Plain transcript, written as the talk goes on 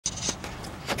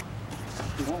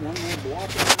want one more block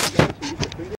around that so you can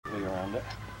fit it? Around it.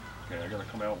 Okay, I gotta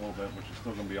come out a little bit, but you're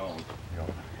still gonna be on. Yeah.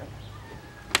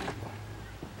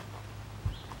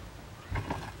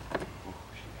 Oh,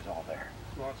 she's all there.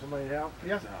 Want somebody to help?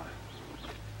 Yes.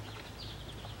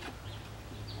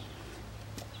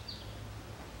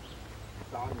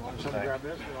 Don, you want somebody to grab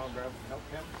this and I'll grab help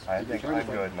him? I think I'm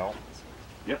good, no?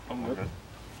 Yep, I'm good.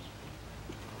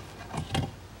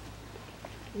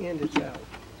 And it's out.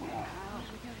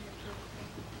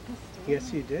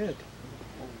 Yes, you did.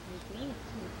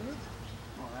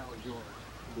 Oh, that was yours.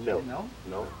 No. No?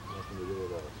 No, nothing to do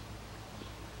with us.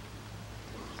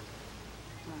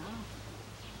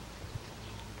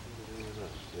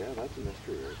 Yeah, that's a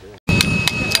mystery right there.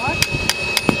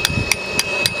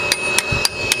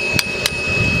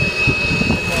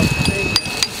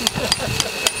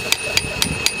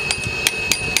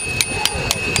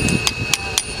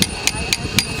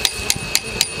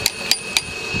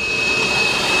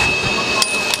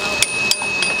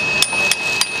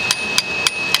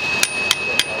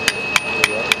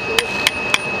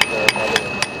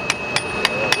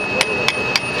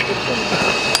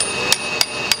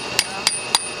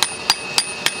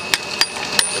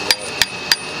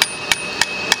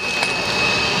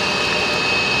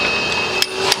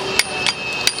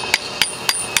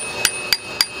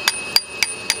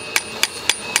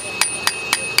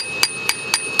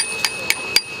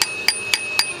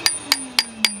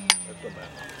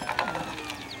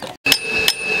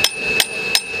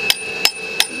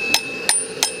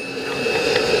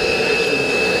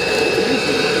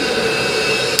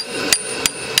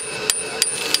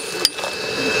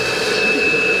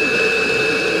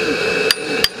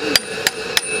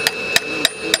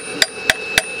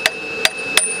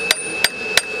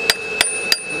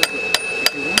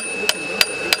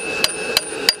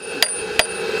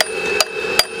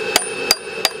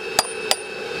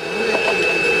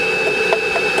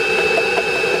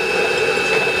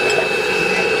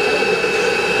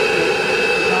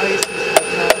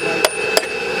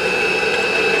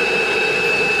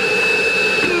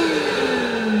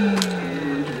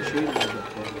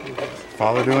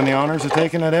 Father doing the honors of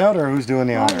taking it out, or who's doing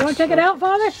the honors? You want to take it out,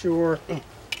 Father? Sure.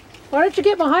 Why don't you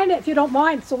get behind it if you don't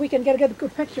mind, so we can get a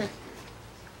good picture.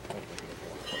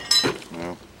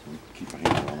 Well, keep my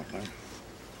hands on it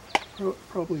there.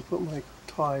 Probably put my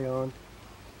tie on.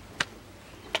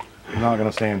 I'm not going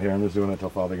to stand here. I'm just doing it until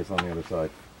Father gets on the other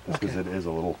side. Just because it is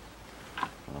a little...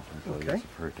 Okay.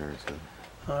 Right there is good.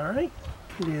 All right.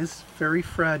 It is very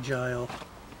fragile.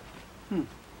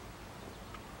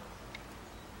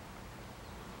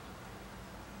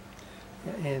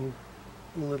 And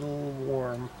a little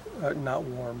warm. Not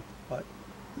warm, but...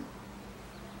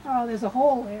 Oh, there's a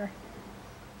hole there.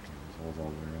 There's holes all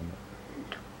the way around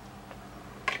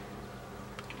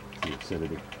it. The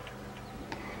acidity.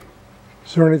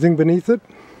 Is there anything beneath it?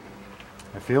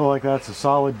 I feel like that's a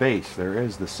solid base. There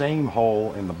is the same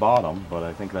hole in the bottom, but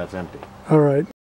I think that's empty. All right.